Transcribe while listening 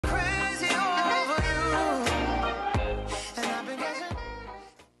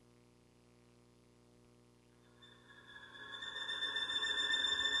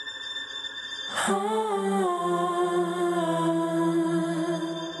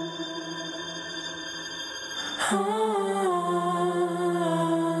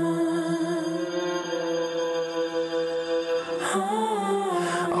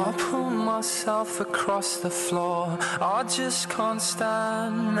I pull myself across the floor, I just can't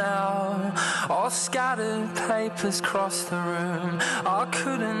stand now. All scattered papers across the room, I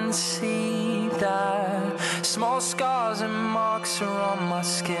couldn't see that. Small scars and marks are on my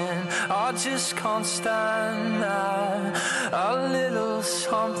skin, I just can't stand that. A little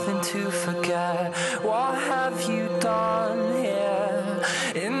something to forget, what have you done here?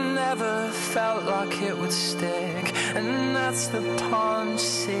 It never felt like it would stick, and that's the punch,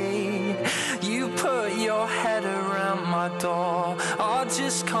 see. You put your head around my door, I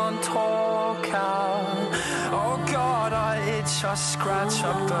just can't talk out. Oh God, I itch, I scratch,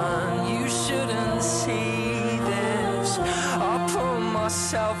 I burn, you shouldn't see this. I pull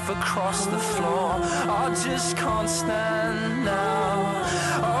myself across the floor, I just can't stand now.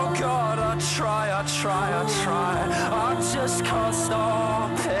 Oh God, I try, I just can't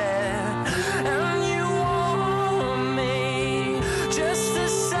stop it. And you want me just to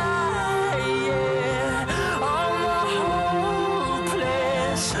say it. I'm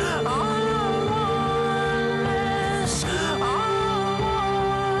hopeless, I'm honest, I'm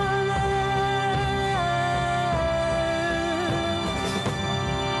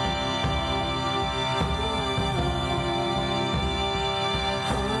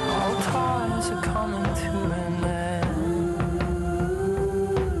all ties are coming to an end.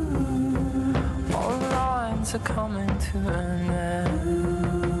 All lines are coming to an end.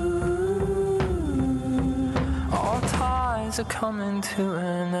 All ties are coming to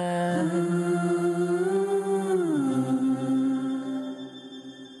an end.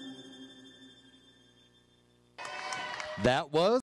 That was